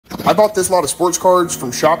I bought this lot of sports cards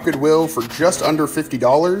from ShopGoodwill for just under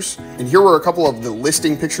 $50, and here were a couple of the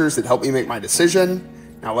listing pictures that helped me make my decision.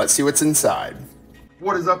 Now let's see what's inside.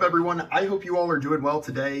 What is up, everyone? I hope you all are doing well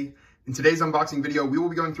today. In today's unboxing video, we will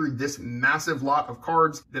be going through this massive lot of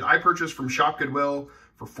cards that I purchased from ShopGoodwill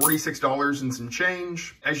for $46 and some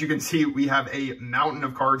change. As you can see, we have a mountain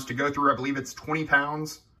of cards to go through. I believe it's 20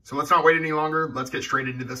 pounds. So let's not wait any longer. Let's get straight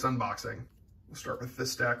into this unboxing. We'll start with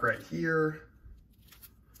this stack right here.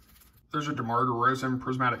 There's a DeMar DeRozan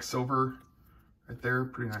Prismatic Silver right there.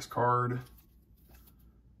 Pretty nice card.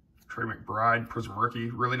 Trey McBride, Prizm rookie.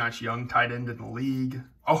 Really nice young tight end in the league.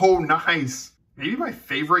 Oh, nice. Maybe my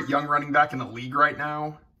favorite young running back in the league right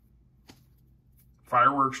now.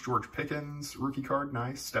 Fireworks, George Pickens, rookie card,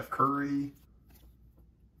 nice. Steph Curry,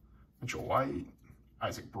 Mitchell White,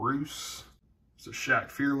 Isaac Bruce. There's a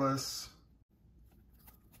Shaq Fearless.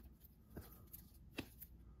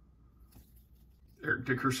 Eric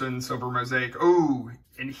Dickerson, Silver Mosaic. Oh,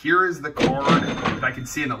 and here is the card that I could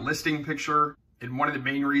see in a listing picture. And one of the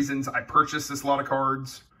main reasons I purchased this lot of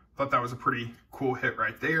cards. Thought that was a pretty cool hit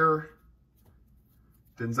right there.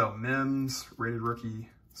 Denzel Mims, rated rookie,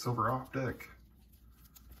 Silver Optic.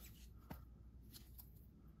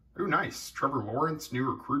 Oh, nice. Trevor Lawrence, new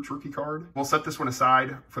recruits rookie card. We'll set this one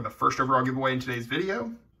aside for the first overall giveaway in today's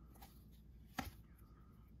video.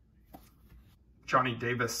 Johnny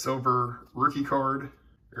Davis, silver rookie card.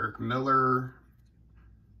 Eric Miller,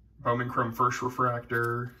 Bowman Chrome first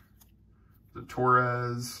refractor. The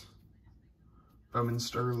Torres, Bowman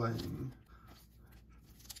Sterling.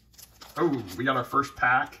 Oh, we got our first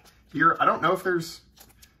pack here. I don't know if there's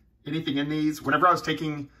anything in these. Whenever I was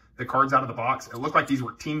taking the cards out of the box, it looked like these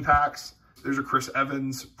were team packs. There's a Chris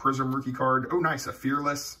Evans Prizm rookie card. Oh, nice. A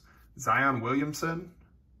Fearless Zion Williamson.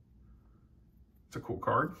 It's a cool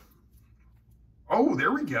card. Oh,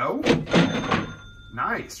 there we go.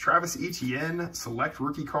 Nice. Travis Etienne Select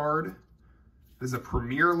rookie card. This is a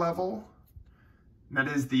premier level. And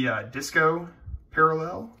that is the Disco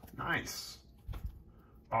Parallel. Nice.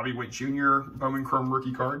 Bobby Witt Jr. Bowman Chrome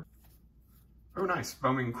rookie card. Oh, nice.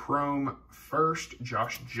 Bowman Chrome first.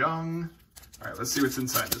 Josh Jung. All right, let's see what's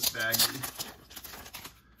inside this baggie.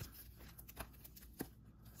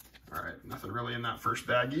 All right, nothing really in that first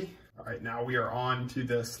baggie. All right, now we are on to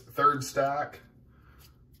this third stack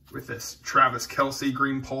with this Travis Kelce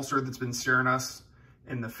green pulsar that's been staring us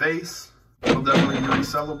in the face. It'll definitely be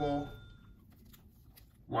resellable.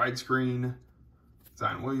 Widescreen,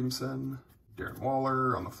 Zion Williamson, Darren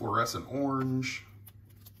Waller on the fluorescent orange.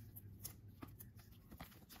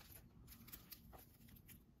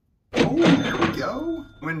 Oh, there we go.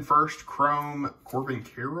 Win first, Chrome, Corbin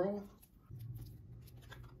Carroll.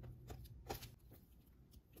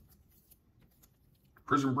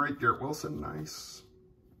 Prizm break, Garrett Wilson, nice.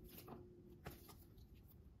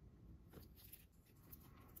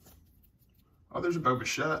 Oh, there's a Bo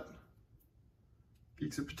Bichette.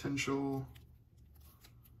 Peaks of potential.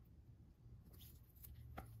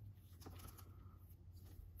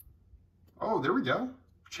 Oh, there we go.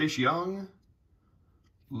 Chase Young.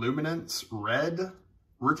 Luminance Red.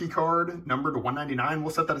 Rookie card, number to 199.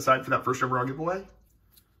 We'll set that aside for that first overall giveaway.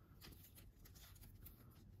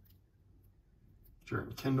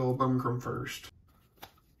 Jaron Kendall, Bowman Chrome first.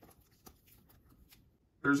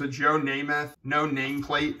 There's a Joe Namath, no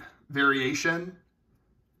nameplate variation.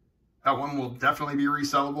 That one will definitely be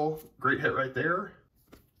resellable. Great hit right there.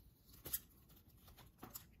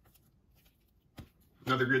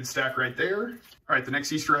 Another good stack right there. All right, the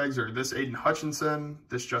next Easter eggs are this Aiden Hutchinson,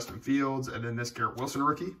 this Justin Fields, and then this Garrett Wilson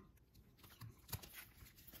rookie.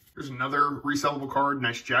 Here's another resellable card.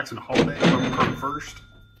 Nice Jackson Holiday, Bowman Chrome first.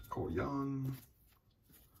 Cole Young.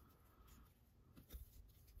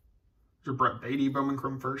 There's a Brett Beatty, Bowman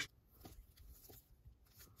Chrome first.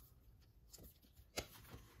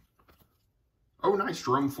 Oh, nice.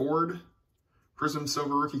 Jerome Ford. Prizm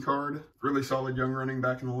silver rookie card. Really solid young running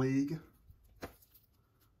back in the league.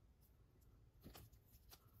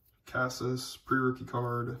 Cassis, pre-rookie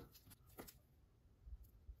card.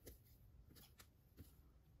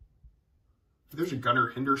 There's a Gunnar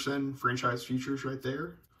Henderson, franchise futures right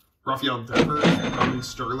there. Rafael Devers, Bowman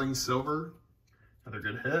Sterling silver. Another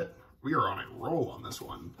good hit. We are on a roll on this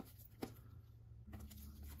one.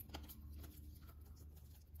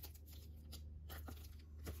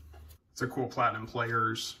 It's a cool Platinum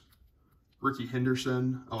Players. Ricky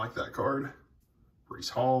Henderson, I like that card.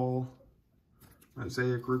 Breece Hall,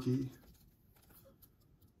 Mosaic rookie.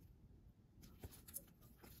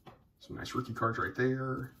 Some nice rookie cards right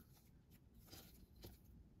there.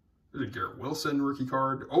 There's a Garrett Wilson rookie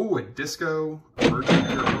card. Oh, a Disco Emerging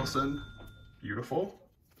Garrett Wilson. Beautiful.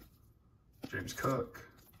 James Cook.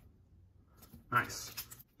 Nice.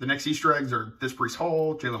 The next Easter eggs are this Breece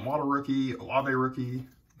Hall, Jalen Waddle rookie, Olave rookie,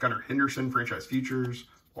 Gunnar Henderson franchise futures,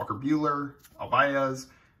 Walker Buehler, Albiaz,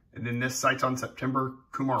 and then this Sights on September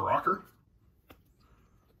Kumar Rocker.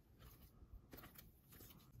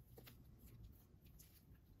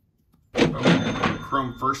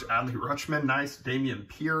 Chrome first Adley Rutschman, nice. Damian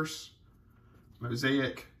Pierce,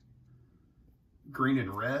 Mosaic, green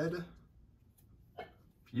and red,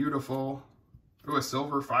 beautiful. Oh, a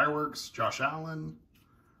silver Fireworks, Josh Allen,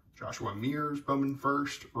 Joshua Mears, Bowman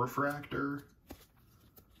first, Refractor,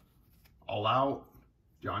 All Out,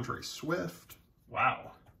 DeAndre Swift.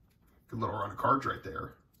 Wow, good little run of cards right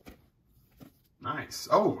there. Nice.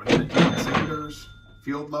 Oh, and then Deion Sanders,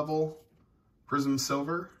 field level, Prizm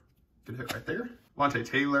silver. Good hit right there. Lante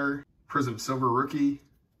Taylor, Prizm silver rookie.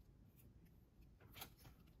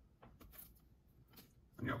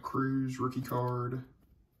 Neil Cruz, rookie card.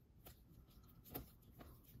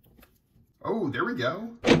 Oh, there we go.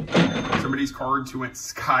 Somebody's cards who went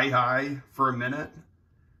sky high for a minute.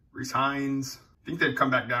 Reese Hines. I think they've come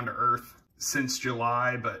back down to earth since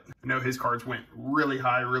July, but I know his cards went really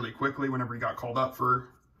high really quickly whenever he got called up for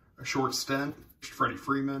a short stint. Freddie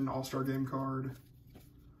Freeman, All-Star Game card.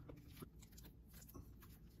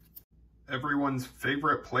 Everyone's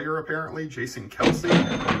favorite player, apparently, Jason Kelsey.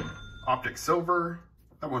 Optic silver.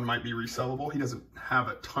 That one might be resellable. He doesn't have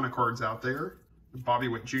a ton of cards out there. Bobby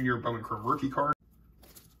Witt Jr. Bowman Chrome rookie card.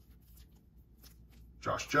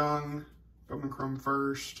 Josh Jung, Bowman Chrome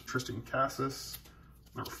first. Tristan Cassis,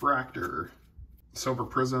 Refractor. Silver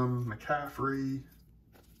Prizm, McCaffrey.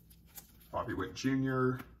 Bobby Witt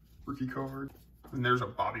Jr. rookie card. And there's a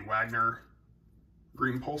Bobby Wagner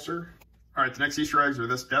green pulsar. All right, the next Easter eggs are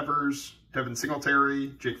this Devers, Devin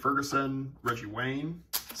Singletary, Jake Ferguson, Reggie Wayne.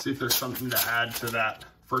 See if there's something to add to that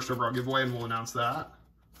first overall giveaway, and we'll announce that.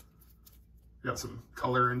 We got some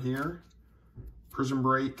color in here. Prizm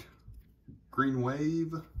Break, Green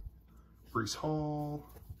Wave, Breece Hall,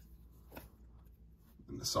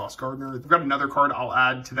 and the Sauce Gardner. We've got another card I'll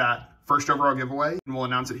add to that first overall giveaway, and we'll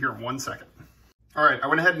announce it here in 1 second. All right, I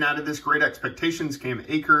went ahead and added this Great Expectations Cam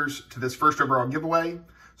Akers to this first overall giveaway.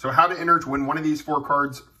 So how to enter to win one of these 4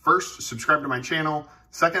 cards. First, subscribe to my channel.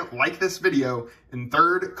 Second, like this video. And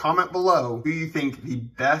third, comment below who you think the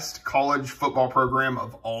best college football program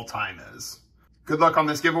of all time is. Good luck on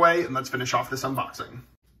this giveaway, and let's finish off this unboxing.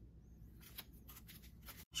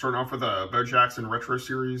 Starting off with a Bo Jackson Retro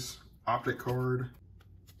Series Optic card.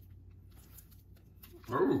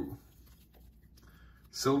 Oh.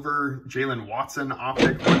 Silver Jalen Watson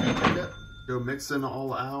Optic rookie ticket. Joe Mixon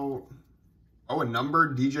All Out. Oh, a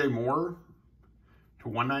numbered DJ Moore to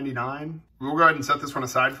 199. We'll go ahead and set this one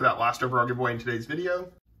aside for that last overall giveaway in today's video.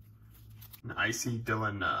 An icy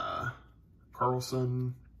Dylan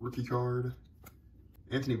Carlson rookie card.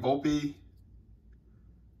 Anthony Volpe,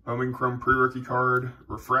 Bowman Chrome pre-rookie card,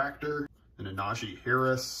 Refractor, and a Najee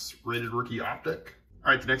Harris rated rookie Optic.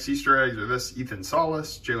 All right, the next Easter eggs are this Ethan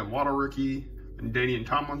Salas, Jalen Waddle rookie, and Danian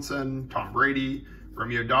Tomlinson, Tom Brady,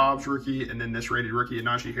 Romeo Dobbs rookie, and then this rated rookie,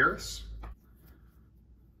 Najee Harris.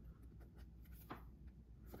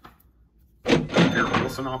 Garrett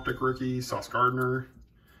Wilson Optic rookie, Sauce Gardner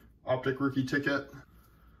Optic rookie ticket.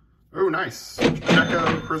 Oh, nice.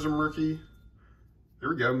 Checo Prizm rookie. There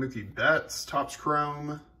we go. Mookie Betts, Topps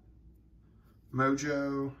Chrome,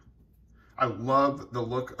 Mojo. I love the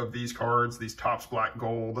look of these cards, these Topps Black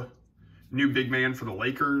Gold. New big man for the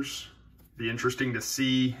Lakers. Be interesting to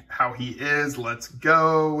see how he is. Let's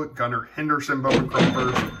go. Gunnar Henderson, Bowman Chrome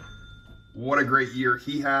first. What a great year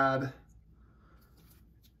he had.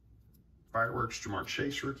 Fireworks, Jamar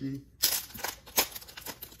Chase rookie.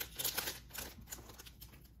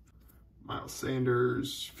 Miles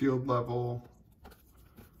Sanders, field level.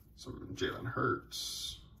 Some Jalen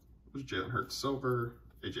Hurts. There's Jalen Hurts silver.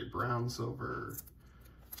 AJ Brown silver.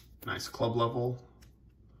 Nice club level.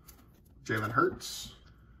 Jalen Hurts.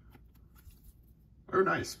 Oh,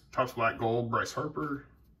 nice. Topps Black Gold, Bryce Harper.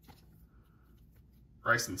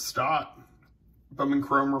 Bryson Stott. Bowman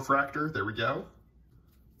Chrome Refractor. There we go.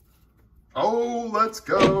 Oh, let's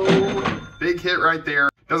go. Big hit right there.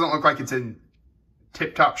 Doesn't look like it's in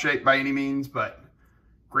tip-top shape by any means, but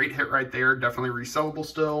great hit right there. Definitely resellable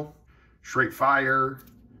still. Straight fire.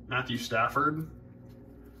 Matthew Stafford.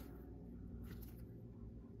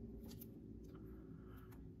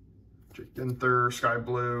 Jake Ginther, Sky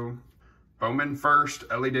Blue. Bowman first,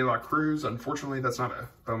 Ellie De La Cruz. Unfortunately, that's not a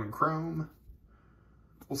Bowman Chrome.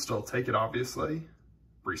 We'll still take it, obviously.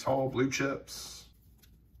 Breece Hall, Blue Chips.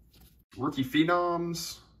 Rookie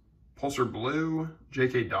Phenoms, Pulsar Blue,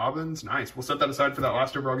 J.K. Dobbins. Nice. We'll set that aside for that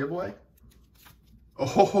last overall giveaway.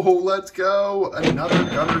 Oh, let's go. Another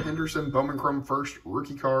Gunnar Henderson Bowman Chrome First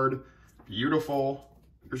rookie card. Beautiful.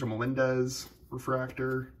 There's a Melendez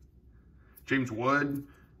refractor. James Wood,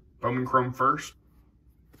 Bowman Chrome First.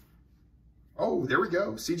 Oh, there we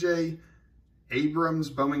go. CJ Abrams,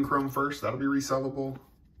 Bowman Chrome First. That'll be resellable.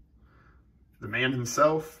 The man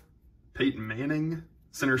himself, Peyton Manning,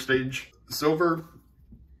 Center Stage Silver.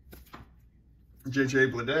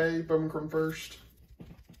 JJ Bleday, Bowman Chrome First.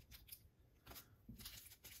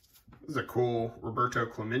 This is a cool Roberto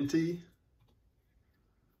Clemente.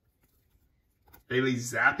 Bailey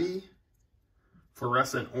Zappi,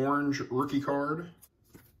 fluorescent orange rookie card.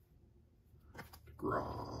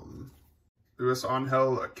 Grom. Luis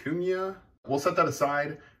Angel Acuna. We'll set that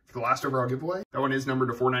aside for the last overall giveaway. That one is numbered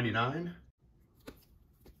to 499.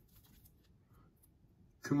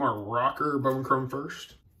 Kumar Rocker, Bowman Chrome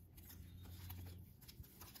First.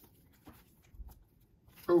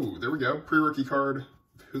 Oh, there we go. Pre-rookie card.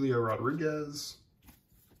 Julio Rodriguez.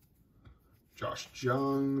 Josh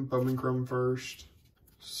Jung, Bowman Chrome First.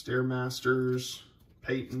 Stairmasters,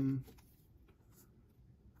 Peyton.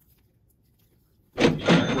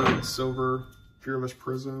 Edward, Silver, Fearless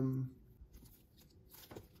Prizm.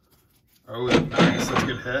 Oh, nice. That's a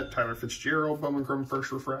good hit. Tyler Fitzgerald, Bowman Chrome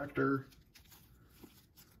First Refractor.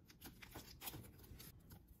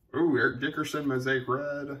 Oh, Eric Dickerson, Mosaic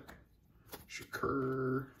Red.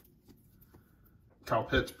 Shakur. Kyle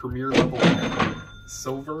Pitts, Premier Level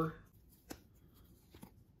Silver.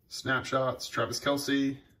 Snapshots, Travis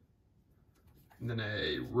Kelce. And then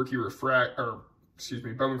a rookie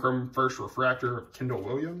Bowman Chrome First Refractor of Kendall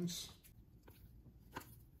Williams.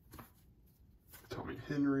 Tommy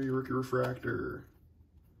Henry, rookie refractor.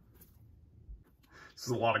 This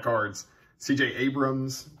is a lot of cards. CJ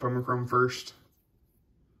Abrams, Bowman Chrome First.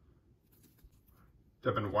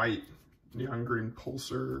 Devin White, Neon Green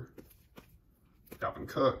Pulsar. Dalvin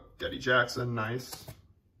Cook, Getty Jackson, nice.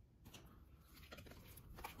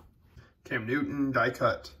 Cam Newton, die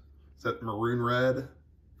cut. Is that maroon red,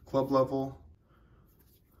 club level?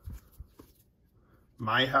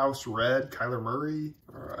 My House red, Kyler Murray.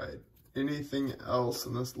 All right. Anything else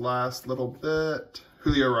in this last little bit?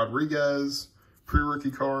 Julio Rodriguez,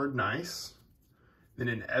 pre-rookie card, nice. Then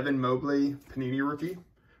an Evan Mobley, Panini rookie.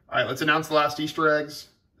 All right, let's announce the last Easter eggs,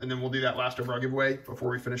 and then we'll do that last overall giveaway before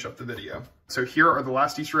we finish up the video. So here are the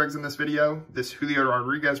last Easter eggs in this video. This Julio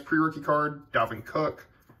Rodriguez pre-rookie card, Dalvin Cook,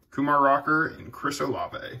 Kumar Rocker, and Chris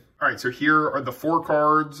Olave. All right, so here are the 4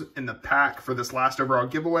 cards in the pack for this last overall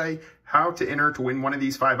giveaway. How to enter to win one of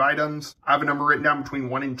these 5 items. I have a number written down between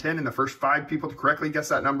 1 and 10, and the first 5 people to correctly guess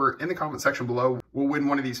that number in the comment section below will win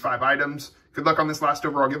one of these 5 items. Good luck on this last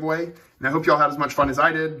overall giveaway, and I hope y'all had as much fun as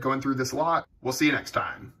I did going through this lot. We'll see you next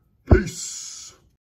time. Peace.